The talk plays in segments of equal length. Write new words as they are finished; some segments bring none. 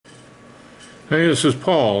Hey, this is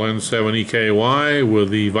Paul, N7EKY, with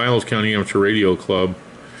the Viles County Amateur Radio Club.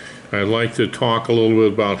 I'd like to talk a little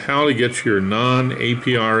bit about how to get your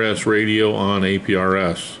non-APRS radio on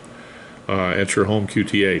APRS at your home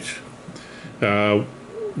QTH.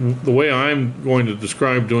 The way I'm going to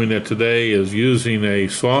describe doing that today is using a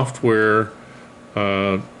software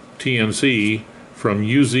TNC from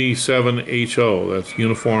UZ7HO, that's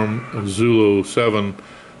Uniform Zulu 7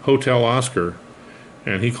 Hotel Oscar,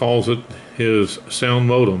 and he calls it his sound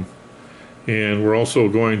modem. And we're also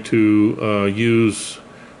going to use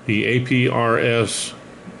the APRS-IS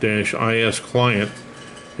client.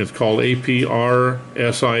 It's called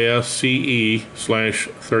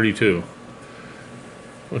APRS-IS-CE/32.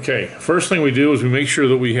 Okay, first thing we do is we make sure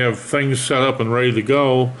that we have things set up and ready to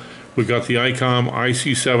go. We've got the ICOM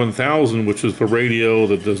IC7000, which is the radio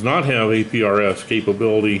that does not have APRS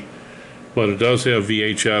capability, but it does have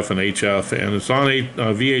VHF and HF, and it's on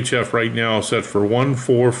VHF right now set for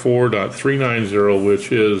 144.390,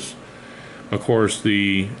 which is, of course,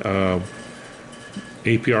 the APRS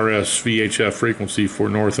VHF frequency for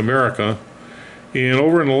North America. And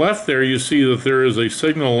over on the left there, you see that there is a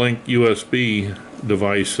SignaLink USB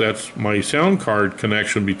device. That's my sound card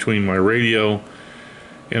connection between my radio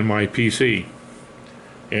and my PC.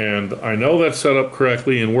 And I know that's set up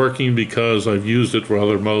correctly and working because I've used it for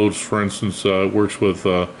other modes. For instance, it works with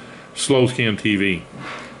slow scan TV.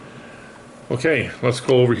 Okay, let's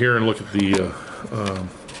go over here and look at the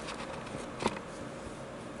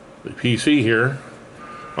PC here.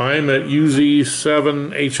 I'm at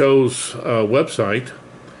UZ7HO's website,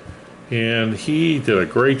 and he did a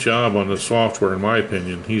great job on the software, in my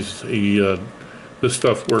opinion. This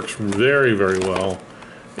stuff works very, very well,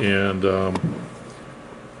 and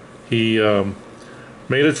he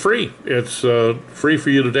made it free. It's free for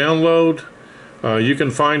you to download. You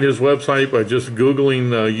can find his website by just Googling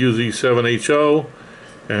UZ7HO,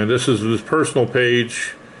 and this is his personal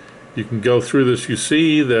page. You can go through this. You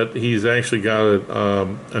see that he's actually got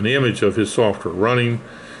an image of his software running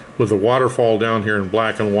with a waterfall down here in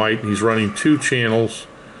black and white. He's running 2 channels,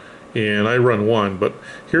 and I run 1. But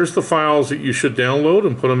here's the files that you should download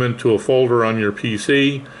and put them into a folder on your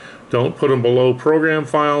PC. Don't put them below program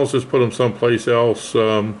files, just put them someplace else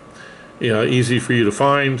easy for you to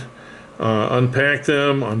find. Unpack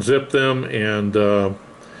them, unzip them, and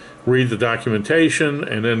read the documentation,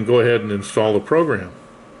 and then go ahead and install the program.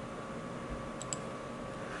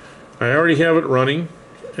 I already have it running,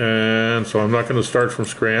 and so I'm not going to start from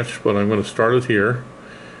scratch, but I'm going to start it here.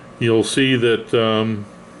 You'll see that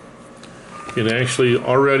it actually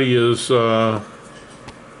already is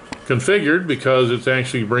configured because it's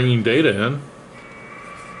actually bringing data in,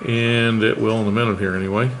 and it will in a minute here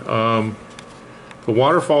anyway. The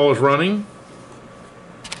waterfall is running,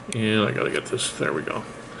 and I gotta get this, there we go.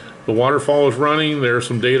 The waterfall is running, there's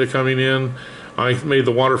some data coming in. I made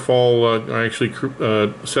the waterfall, I actually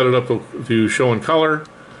set it up to show in color,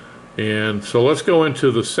 and so let's go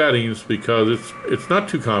into the settings because it's not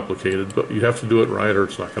too complicated, but you have to do it right or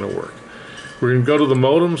it's not going to work. We're going to go to the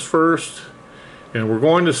modems first, and we're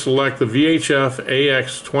going to select the VHF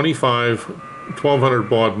AX25 1200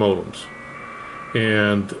 baud modems,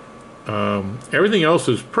 and everything else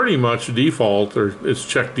is pretty much default, or it's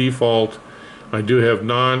checked default. I do have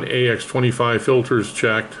non-AX25 filters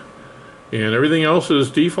checked, and everything else is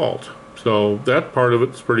default, so that part of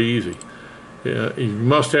it's pretty easy. You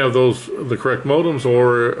must have the correct modems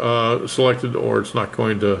or selected, or it's not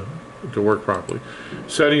going to work properly.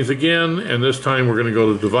 Settings again, and this time we're going to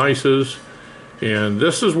go to devices, and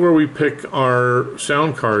this is where we pick our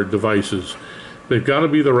sound card devices. They've got to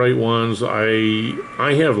be the right ones. I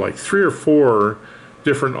have like 3 or 4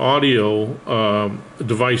 different audio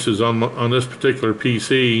devices on this particular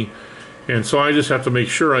PC, and so I just have to make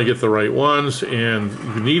sure I get the right ones, and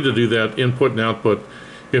you need to do that input and output.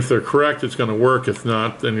 If they're correct, it's going to work. If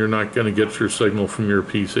not, then you're not going to get your signal from your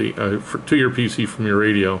PC to your PC from your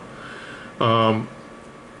radio. I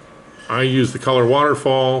use the color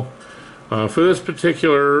waterfall. For this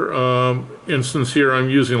particular instance here, I'm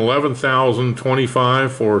using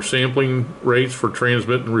 11,025 for sampling rates for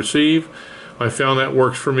transmit and receive. I found that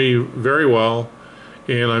works for me very well,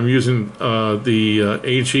 and I'm using the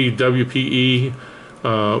HEWPE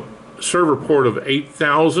server port of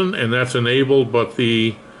 8,000, and that's enabled, but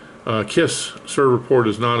the KISS server port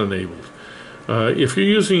is not enabled. If you're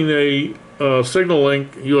using a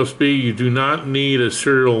SignaLink USB, you do not need a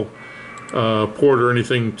serial port or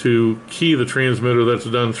anything to key the transmitter. That's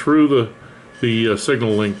done through the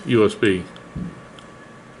SignaLink USB.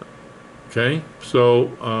 Okay, so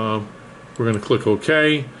we're going to click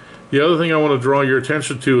OK. The other thing I want to draw your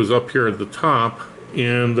attention to is up here at the top,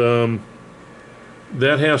 and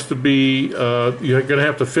that has to be, you're going to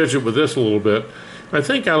have to fidget with this a little bit. I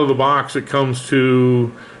think out of the box it comes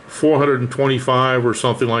to 425 or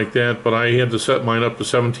something like that, but I had to set mine up to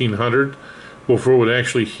 1700 before it would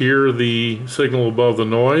actually hear the signal above the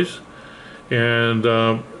noise. And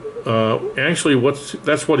actually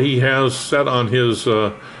that's what he has set on his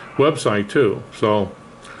website too. So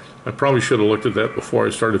I probably should have looked at that before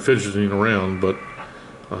I started fidgeting around, but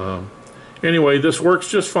anyway, this works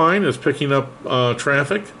just fine. It's picking up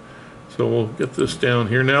traffic. So we'll get this down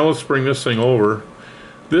here. Now let's bring this thing over.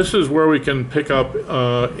 This is where we can pick up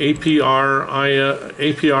APRS-IS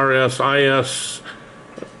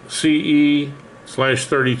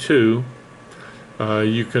CE/32.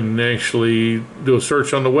 You can actually do a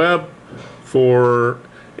search on the web for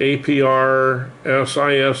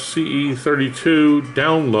APRS-IS CE32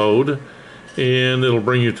 download, and it'll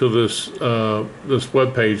bring you to this this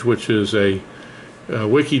web page, which is a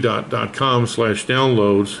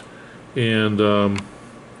wiki.com/downloads, and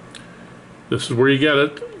this is where you get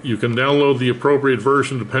it. You can download the appropriate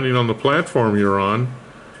version depending on the platform you're on.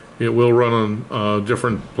 It will run on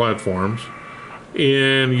different platforms.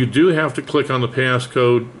 And you do have to click on the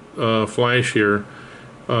passcode flash here.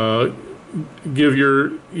 Give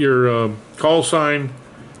your call sign,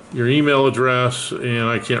 your email address, and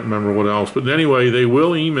I can't remember what else. But anyway, they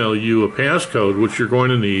will email you a passcode, which you're going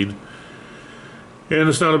to need. And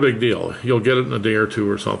it's not a big deal. You'll get it in a day or two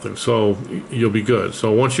or something, so you'll be good. So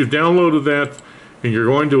once you've downloaded that and you're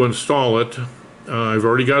going to install it, I've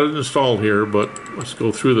already got it installed here, but let's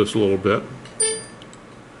go through this a little bit.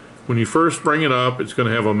 When you first bring it up, it's going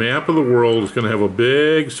to have a map of the world. It's going to have a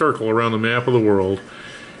big circle around the map of the world.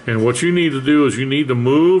 And what you need to do is you need to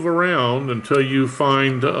move around until you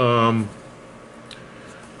find your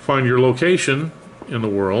location in the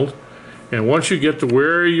world. And once you get to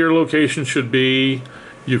where your location should be,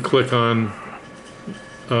 you click on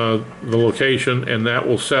the location, and that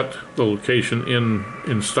will set the location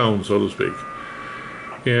in stone, so to speak.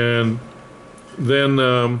 And then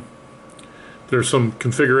there's some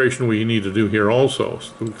configuration we need to do here also.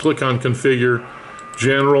 So we click on Configure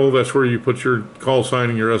General. That's where you put your call sign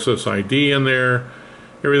and your SSID in there.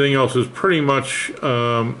 Everything else is pretty much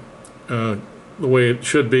the way it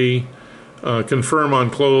should be. Confirm on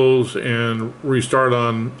close and restart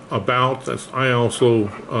on about. I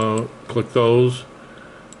also click those.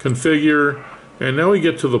 Configure, and now we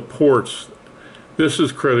get to the ports. This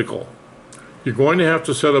is critical. You're going to have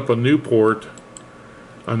to set up a new port.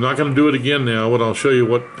 I'm not going to do it again now, but I'll show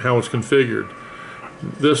you how it's configured.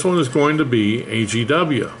 This one is going to be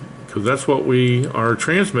AGW, because that's what we are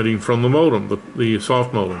transmitting from the modem, the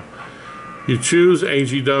soft modem. You choose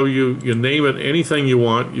AGW, you name it anything you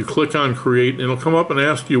want, you click on create, and it'll come up and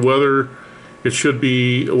ask you whether it should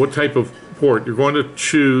be, what type of port. You're going to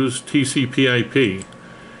choose TCP/IP.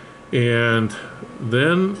 And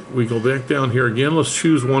then we go back down here again. Let's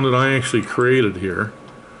choose one that I actually created here.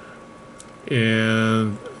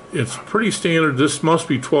 And it's pretty standard. This must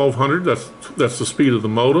be 1200. That's the speed of the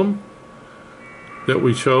modem that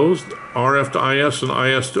we chose. RF to IS and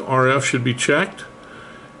IS to RF should be checked.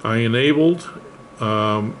 I enabled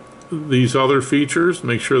these other features.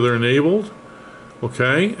 Make sure they're enabled.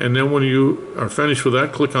 Okay, and then when you are finished with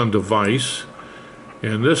that, click on Device.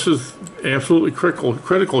 And this is absolutely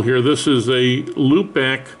critical here. This is a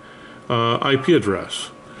loopback IP address.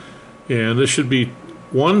 And this should be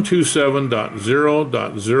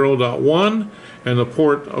 127.0.0.1, and the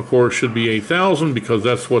port, of course, should be 8000 because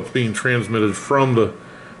that's what's being transmitted from the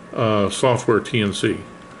software TNC.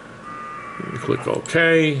 You click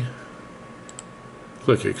OK,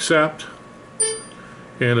 click Accept,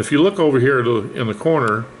 and if you look over here in the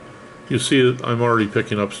corner, you see that I'm already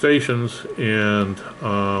picking up stations, and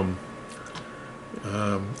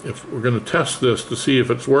if we're going to test this to see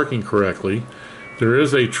if it's working correctly, there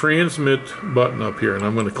is a transmit button up here, and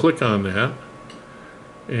I'm going to click on that,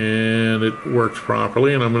 and it works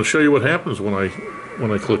properly. And I'm going to show you what happens when I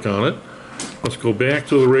click on it. Let's go back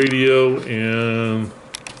to the radio and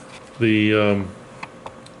the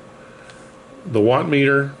watt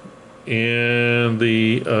meter and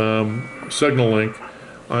the SignaLink.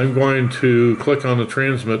 I'm going to click on the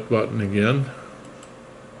transmit button again.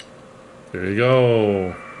 There you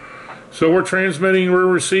go. So we're transmitting, we're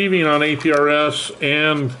receiving on APRS,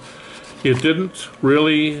 and it didn't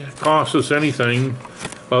really cost us anything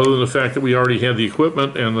other than the fact that we already had the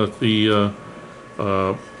equipment and the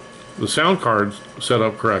sound cards set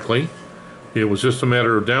up correctly. It was just a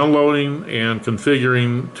matter of downloading and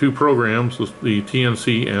configuring two programs, the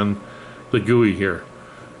TNC and the GUI here.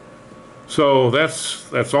 So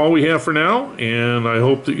that's all we have for now, and I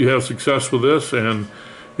hope that you have success with this. And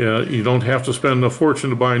Yeah, you don't have to spend a fortune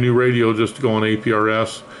to buy a new radio just to go on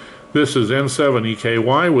APRS. This is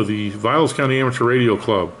N7EKY with the Viles County Amateur Radio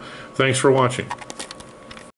Club. Thanks for watching.